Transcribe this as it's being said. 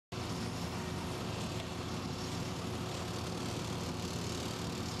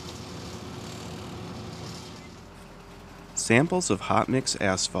Samples of hot mix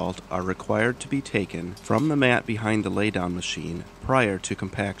asphalt are required to be taken from the mat behind the laydown machine prior to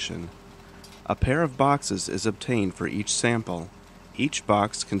compaction. A pair of boxes is obtained for each sample, each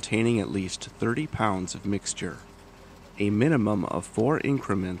box containing at least 30 pounds of mixture. A minimum of 4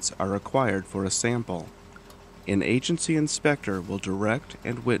 increments are required for a sample. An agency inspector will direct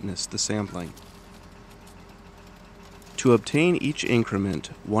and witness the sampling. To obtain each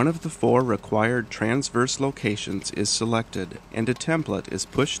increment, one of the 4 required transverse locations is selected and a template is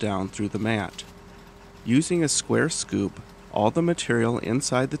pushed down through the mat. Using a square scoop, all the material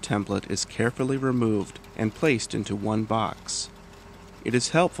inside the template is carefully removed and placed into one box. It is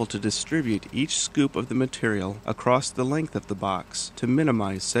helpful to distribute each scoop of the material across the length of the box to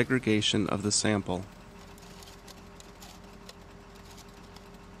minimize segregation of the sample.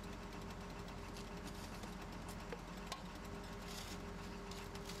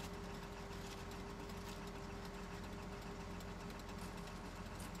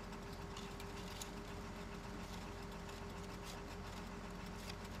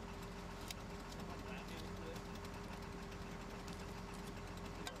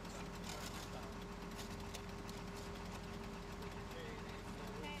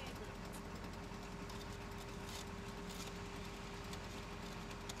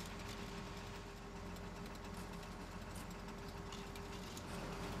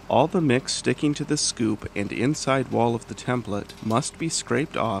 All the mix sticking to the scoop and inside wall of the template must be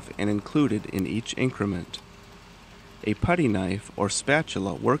scraped off and included in each increment. A putty knife or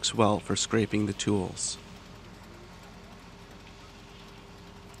spatula works well for scraping the tools.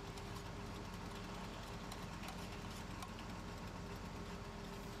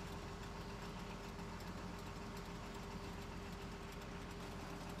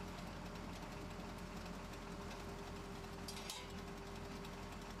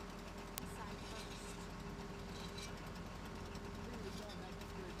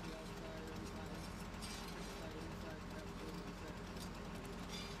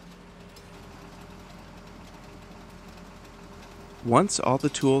 Once all the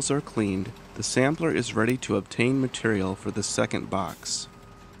tools are cleaned, the sampler is ready to obtain material for the second box.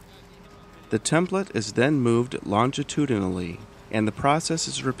 The template is then moved longitudinally, and the process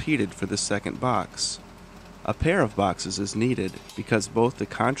is repeated for the second box. A pair of boxes is needed because both the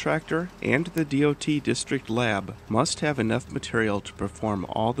contractor and the DOT district lab must have enough material to perform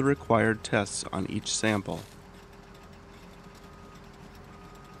all the required tests on each sample.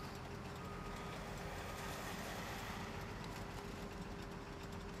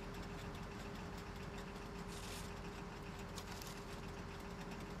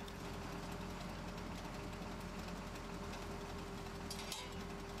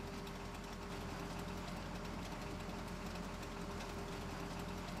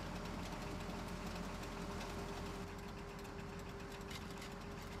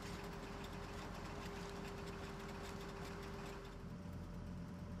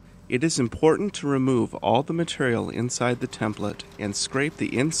 It is important to remove all the material inside the template and scrape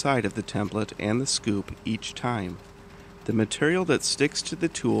the inside of the template and the scoop each time. The material that sticks to the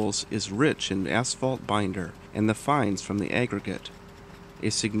tools is rich in asphalt binder and the fines from the aggregate. A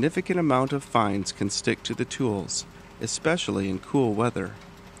significant amount of fines can stick to the tools, especially in cool weather.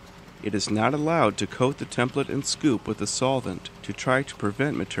 It is not allowed to coat the template and scoop with a solvent to try to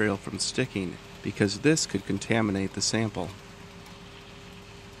prevent material from sticking, because this could contaminate the sample.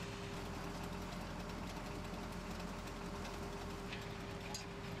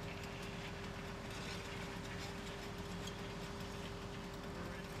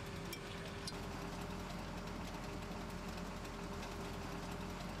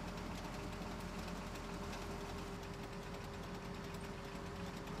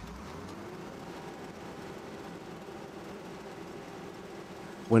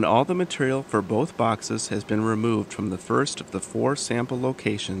 When all the material for both boxes has been removed from the first of the 4 sample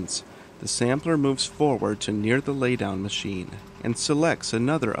locations, the sampler moves forward to near the laydown machine and selects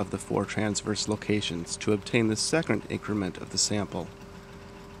another of the 4 transverse locations to obtain the second increment of the sample.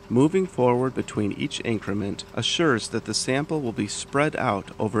 Moving forward between each increment assures that the sample will be spread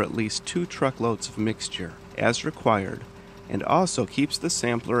out over at least 2 truckloads of mixture, as required, and also keeps the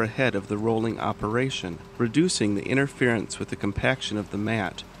sampler ahead of the rolling operation, reducing the interference with the compaction of the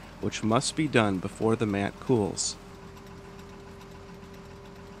mat, which must be done before the mat cools.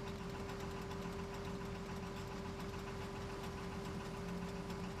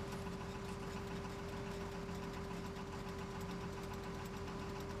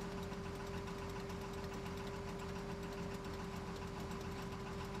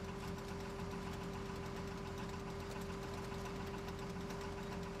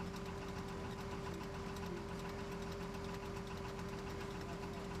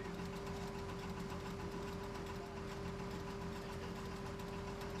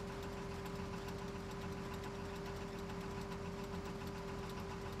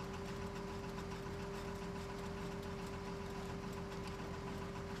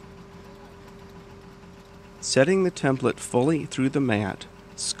 Setting the template fully through the mat,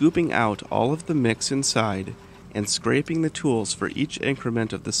 scooping out all of the mix inside, and scraping the tools for each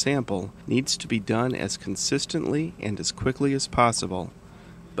increment of the sample needs to be done as consistently and as quickly as possible.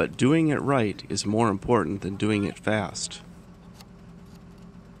 But doing it right is more important than doing it fast.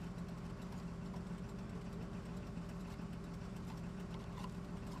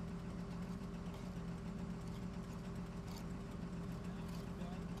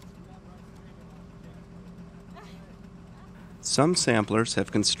 Some samplers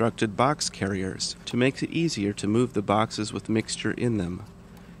have constructed box carriers to make it easier to move the boxes with mixture in them.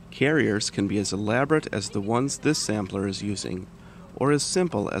 Carriers can be as elaborate as the ones this sampler is using, or as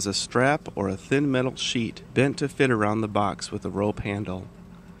simple as a strap or a thin metal sheet bent to fit around the box with a rope handle.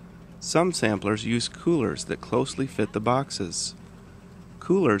 Some samplers use coolers that closely fit the boxes.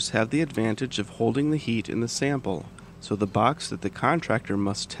 Coolers have the advantage of holding the heat in the sample, so the box that the contractor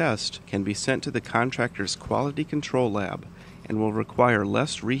must test can be sent to the contractor's quality control lab and will require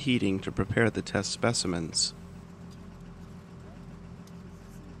less reheating to prepare the test specimens.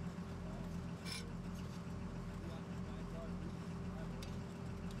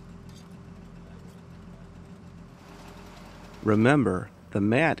 Remember, the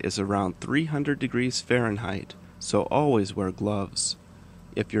mat is around 300 degrees Fahrenheit, so always wear gloves.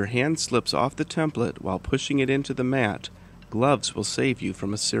 If your hand slips off the template while pushing it into the mat, gloves will save you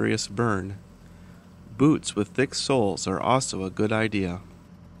from a serious burn. Boots with thick soles are also a good idea.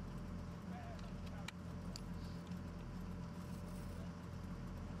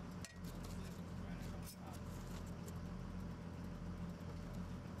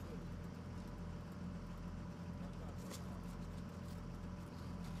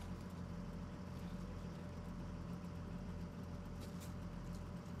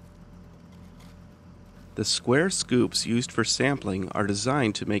 The square scoops used for sampling are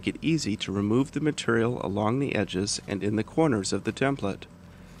designed to make it easy to remove the material along the edges and in the corners of the template.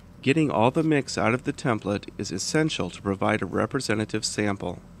 Getting all the mix out of the template is essential to provide a representative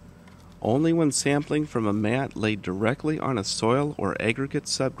sample. Only when sampling from a mat laid directly on a soil or aggregate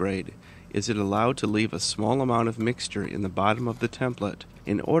subgrade is it allowed to leave a small amount of mixture in the bottom of the template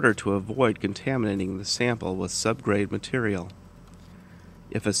in order to avoid contaminating the sample with subgrade material.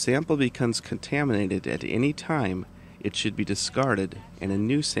 If a sample becomes contaminated at any time, it should be discarded and a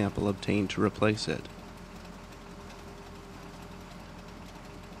new sample obtained to replace it.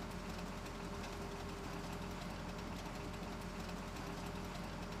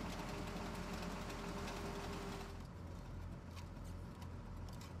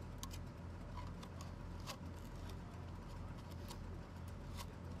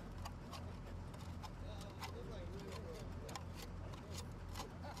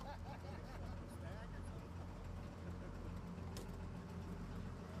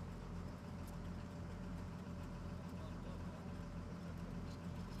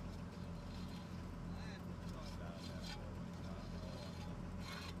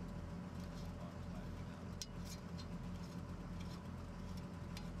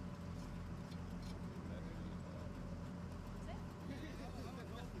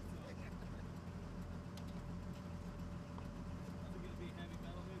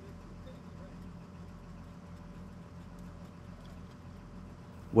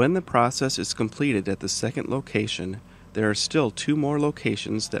 When the process is completed at the second location, there are still 2 more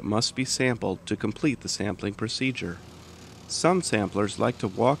locations that must be sampled to complete the sampling procedure. Some samplers like to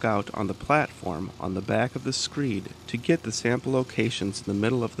walk out on the platform on the back of the screed to get the sample locations in the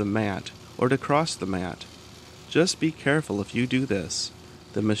middle of the mat or to cross the mat. Just be careful if you do this.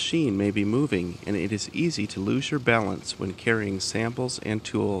 The machine may be moving and it is easy to lose your balance when carrying samples and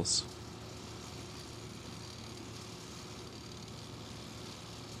tools.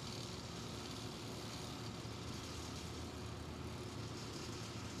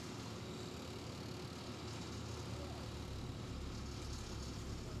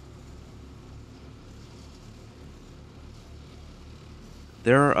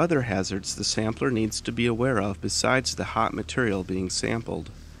 There are other hazards the sampler needs to be aware of besides the hot material being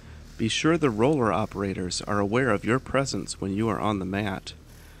sampled. Be sure the roller operators are aware of your presence when you are on the mat.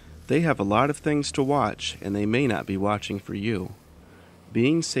 They have a lot of things to watch, and they may not be watching for you.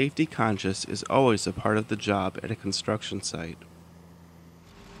 Being safety conscious is always a part of the job at a construction site.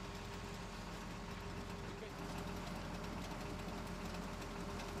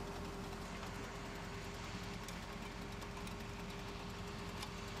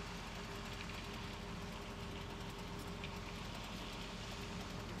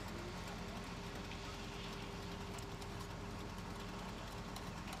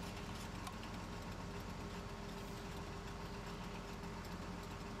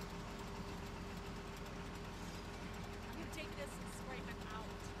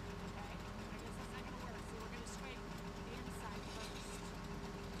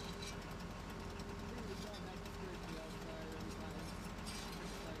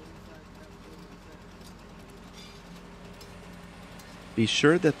 Be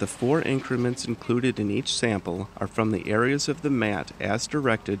sure that the 4 increments included in each sample are from the areas of the mat as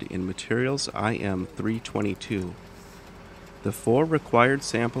directed in Materials IM 322. The 4 required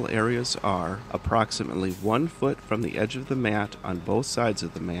sample areas are approximately 1 foot from the edge of the mat on both sides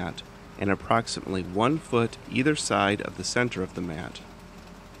of the mat, and approximately 1 foot either side of the center of the mat.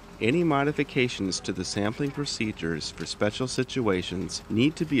 Any modifications to the sampling procedures for special situations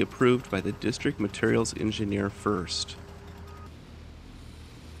need to be approved by the district materials engineer first.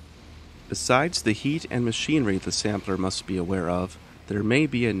 Besides the heat and machinery the sampler must be aware of, there may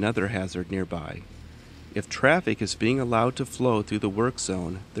be another hazard nearby. If traffic is being allowed to flow through the work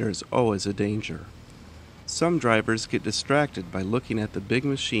zone, there is always a danger. Some drivers get distracted by looking at the big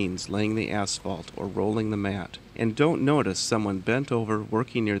machines laying the asphalt or rolling the mat, and don't notice someone bent over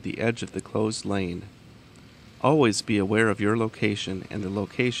working near the edge of the closed lane. Always be aware of your location and the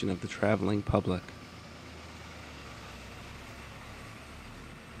location of the traveling public.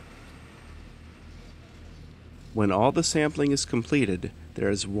 When all the sampling is completed, there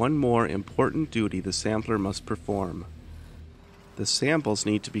is one more important duty the sampler must perform. The samples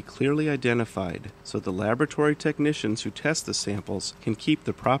need to be clearly identified so the laboratory technicians who test the samples can keep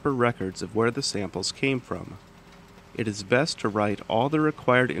the proper records of where the samples came from. It is best to write all the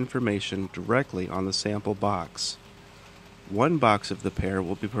required information directly on the sample box. One box of the pair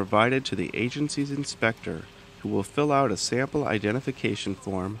will be provided to the agency's inspector, who will fill out a sample identification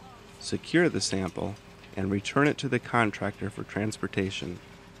form, secure the sample, and return it to the contractor for transportation.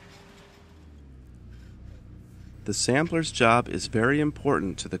 The sampler's job is very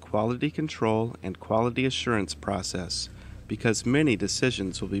important to the quality control and quality assurance process because many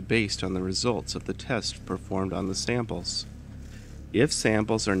decisions will be based on the results of the test performed on the samples. If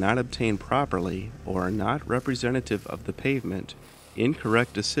samples are not obtained properly or are not representative of the pavement,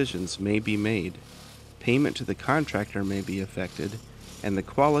 incorrect decisions may be made, payment to the contractor may be affected, and the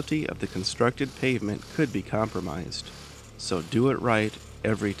quality of the constructed pavement could be compromised. So do it right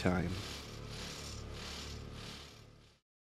every time.